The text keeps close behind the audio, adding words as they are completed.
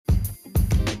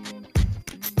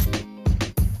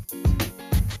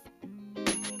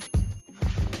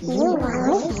You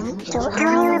are listening to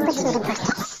our episode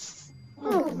podcast.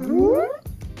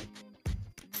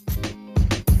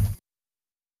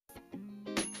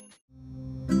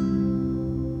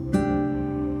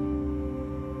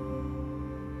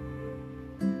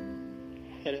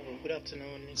 Hello, good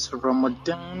afternoon. It's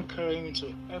Ramadan carrying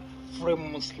to every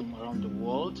Muslim around the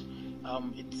world.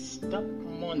 It's that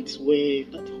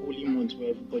holy month where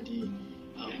everybody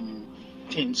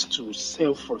tends to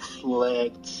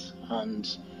self-reflect and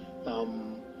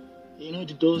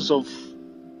the doors of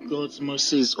God's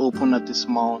mercy is open at this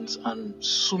month and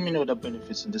so many other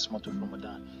benefits in this month of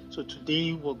Ramadan. So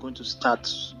today we're going to start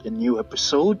a new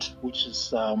episode, which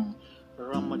is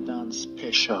Ramadan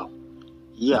special.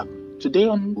 Yeah. Today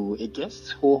on a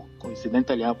guest who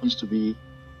coincidentally happens to be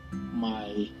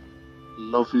my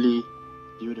lovely,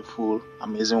 beautiful,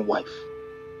 amazing wife.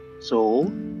 So,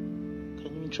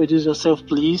 can you introduce yourself,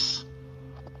 please?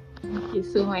 Okay,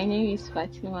 so my name is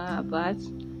Fatima Abbas.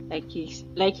 Like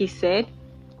he said,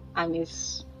 I'm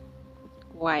his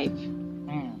wife.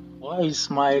 Why are you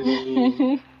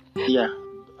smiling? Yeah,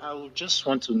 I would just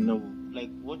want to know,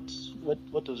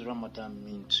 what does Ramadan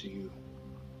mean to you?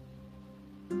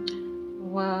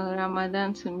 Well,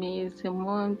 Ramadan to me is a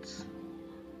month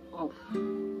of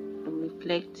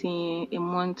reflecting, a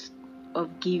month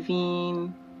of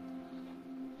giving.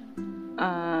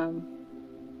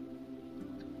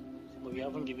 But you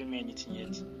haven't given me anything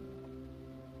yet.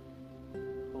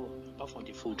 Oh, apart from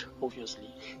the food, obviously.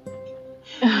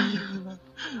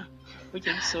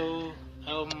 Okay, so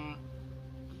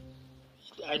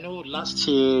I know last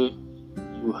year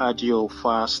you had your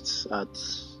fast at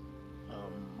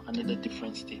another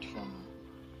different state from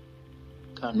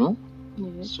Kano.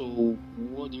 Yes. So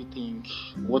what do you think,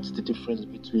 what's the difference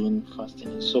between fasting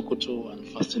in Sokoto and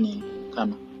fasting in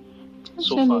Kano?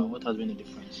 So Actually, far, what has been the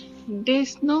difference?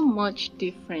 there's not much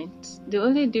difference. The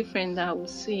only difference that I would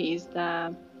say is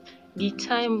that the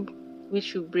time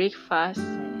which you break fast,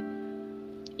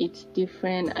 it's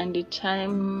different, and the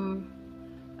time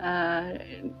that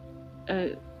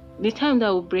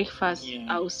we break fast,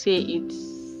 I would say it's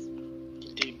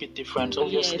A bit different,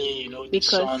 obviously. yes, The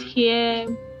because sun.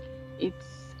 here it's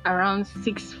around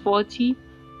 6:40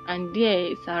 and there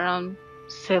it's around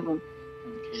 7.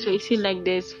 Okay. So you see, like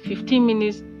there's 15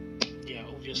 minutes. Yeah,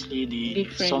 obviously the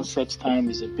difference. sunset time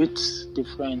is a bit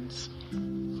different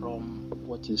from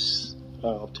what is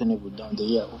obtainable down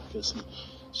there, obviously.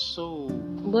 So,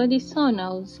 But the sun, I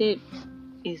would say,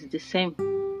 is the same.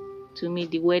 To me,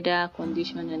 the weather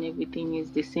condition and everything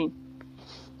is the same.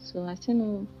 So I don't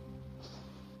know.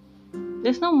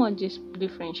 There's not much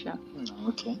differential.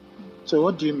 okay. So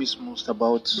what do you miss most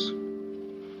about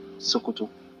Sokoto?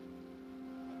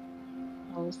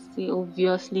 I would say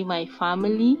obviously my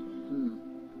family.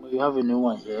 Well, you have a new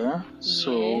one here,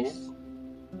 so Yes.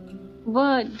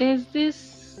 But there's this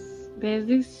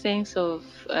sense of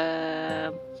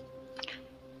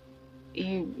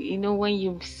when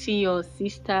you see your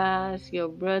sisters, your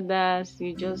brothers,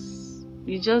 you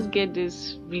just get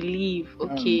this relief.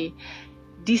 Okay,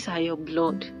 these are your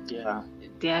blood. yeah,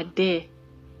 They are there.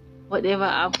 Whatever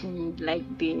happens, like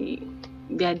they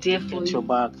are there for get you. your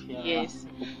back. Yeah. Yes.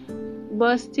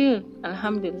 But still,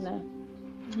 Alhamdulillah,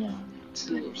 Yeah.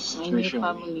 to my new Situation.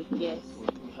 family. Yes.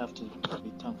 We have to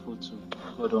be thankful to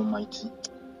God Almighty.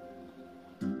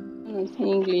 It's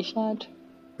English hard.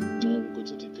 Now we go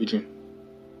to the video.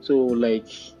 So,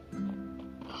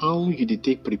 how you did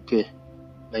take prepare?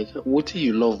 What do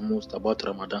you love most about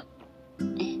Ramadan?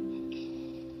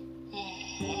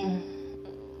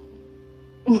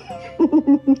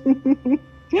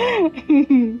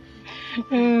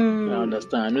 I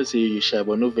understand. I know say you shy,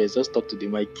 but no verse. Just talk to the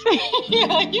mic.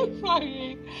 Yeah, you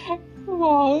sorry.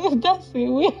 Wow, that's a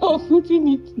way of putting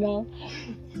it now.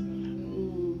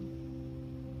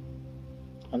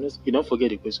 And you don't forget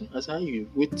the question. As how you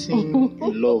waiting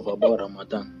you love about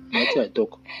Ramadan? That's why I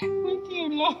talk. What do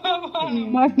you love about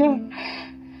Ramadan?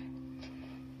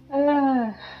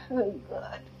 Oh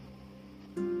God.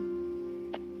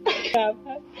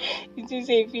 You just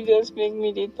say if you just make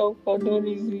me they talk for no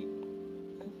reason.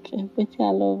 Okay, what I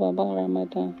love about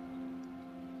Ramadan?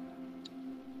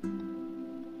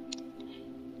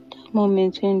 That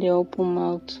moment when they open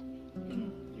mouth.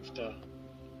 Iftar.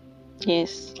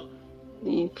 Yes.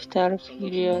 The iftar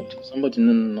period. Somebody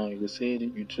no, you go say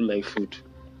you too like food.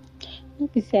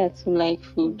 Not be say I too like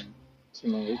food. So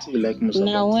now what do you like most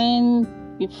Now about?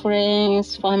 when your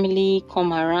friends, family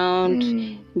come around,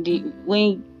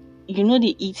 when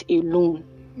they eat alone,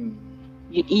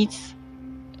 you eat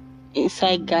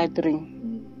inside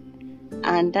gathering,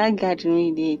 and that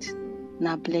gathering you eat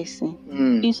na blessing.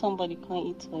 If somebody come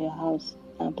eat for your house,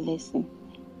 na blessing.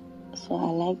 So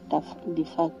I like the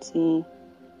fact say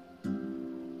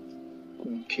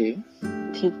Okay.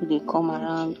 people they come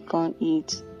around, come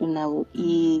eat, will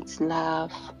eat,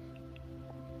 laugh.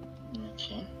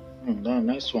 Okay.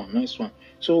 Nice one.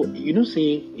 So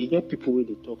say you get people where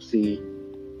they talk say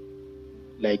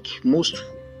like most,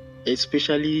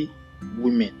 especially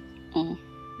women,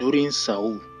 during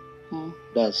Sahur,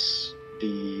 that's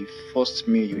the first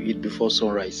meal you eat before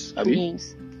sunrise. Abi?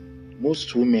 Yes.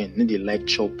 Most women they like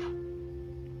chop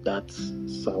that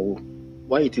Sahur.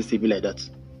 Why it is to be like that?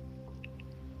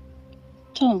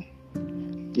 So,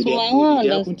 Did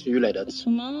it happen to you like that? To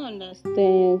my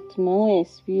understand, to my own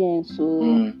experience,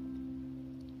 so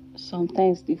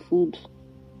sometimes the food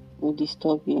will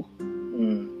disturb you.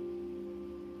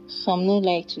 Some don't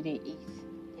like to eat.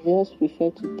 They just prefer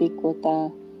to take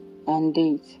water and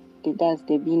date. That's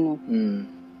the bino.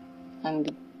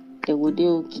 And they would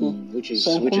do okay. Which is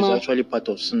actually part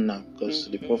of sunnah, because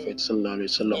the Prophet sallallahu alaihi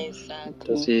wasallam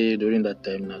to say during that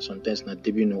time now sometimes not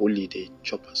debino only they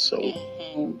chop us so.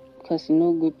 Because it's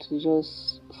not good to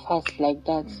just fast like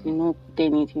that. You know, put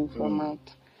anything from mouth.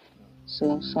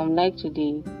 So some like to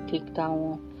take that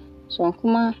one. Some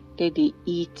kuma they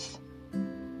eat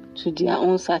to their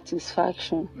own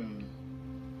satisfaction.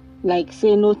 Like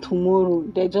say no tomorrow,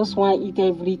 they just want to eat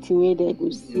everything where they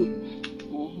go see.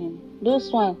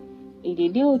 Those one, if they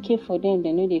do okay for them,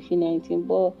 they know they feel anything.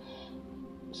 But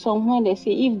someone they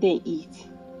say if they eat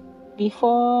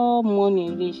before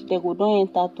morning reach, they go don't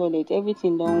enter toilet,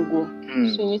 everything don't go.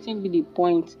 So what will be the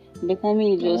point? Better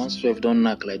me just once 12 don't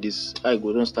knock like this, I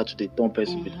go don't start to the turn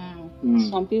person.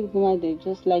 Some people they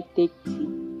just like take tea.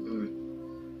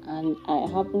 And I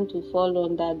happen to fall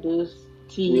under those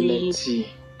tea. We like tea.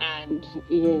 And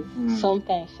yes,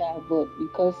 sometimes but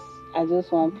because I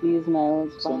just want to please my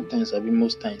husband. Sometimes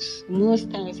most times.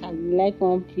 Most times I like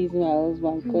want to please my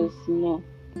husband because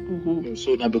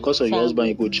So now because of your husband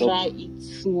you go chop. Try eat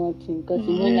small thing because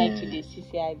you don't like to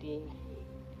see I dey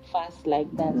fast like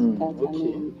that.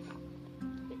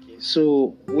 Okay.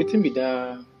 So waiting be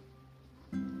that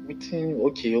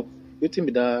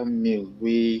meal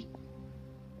we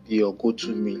be your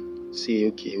go-to meal. Say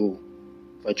if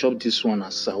I chop this one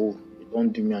as Sahur, you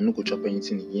don't do me, I no go chop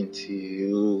anything again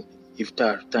till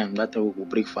iftar time. That time we go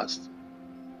breakfast.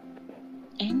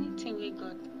 Anything we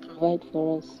God provide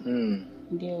for us,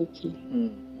 they're okay.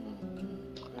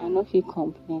 I no feel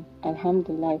complain.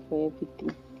 Alhamdulillah for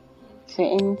everything. So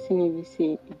anything we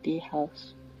say in the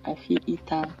house, I feel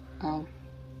eat am.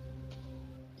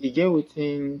 You get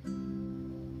within,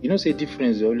 say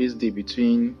difference always there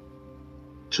between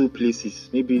two places.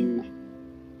 Maybe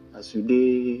as you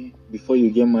day before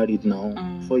you get married now,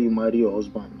 before you marry your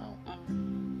husband now,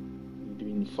 you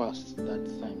doing fast that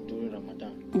time during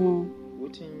Ramadan.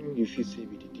 What thing you feel say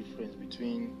be the difference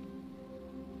between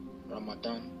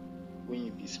Ramadan when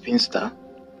you be spinster,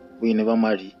 when you never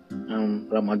marry, and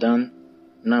Ramadan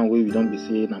now where you don't be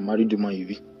saying I'm married woman you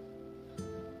be?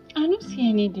 I don't see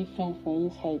any difference for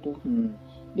inside though.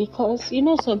 Because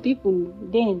some people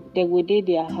then they go to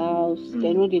their house,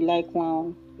 they know they like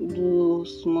one do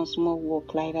small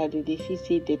work like that, they feel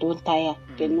say they don't tire,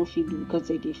 they no feel do because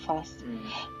they fast.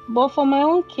 But for my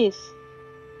own case,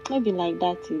 maybe like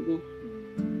that TV.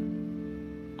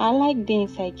 I like the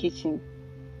inside kitchen.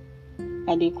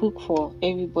 I dey cook for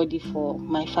everybody for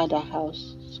my father's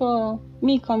house. So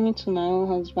me coming to my own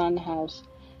husband's house,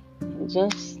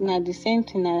 just not the same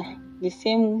thing. The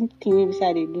same thing maybe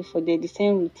I they do for them, the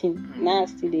same routine. Now I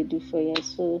still they do for you.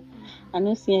 So I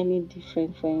don't see any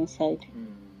difference for inside.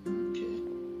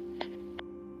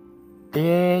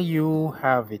 There you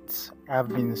have it. I've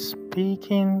been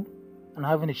speaking and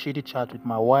having a shady chat with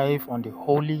my wife on the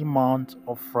holy month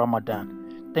of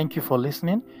Ramadan. Thank you for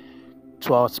listening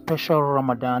to our special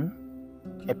Ramadan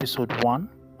episode 1.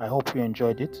 I hope you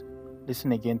enjoyed it.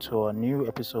 Listen again to our new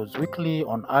episodes weekly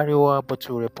on Arewa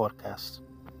Bature Podcast.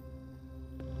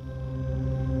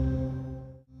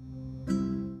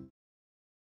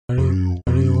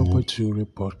 Arewa Bature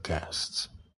Podcast.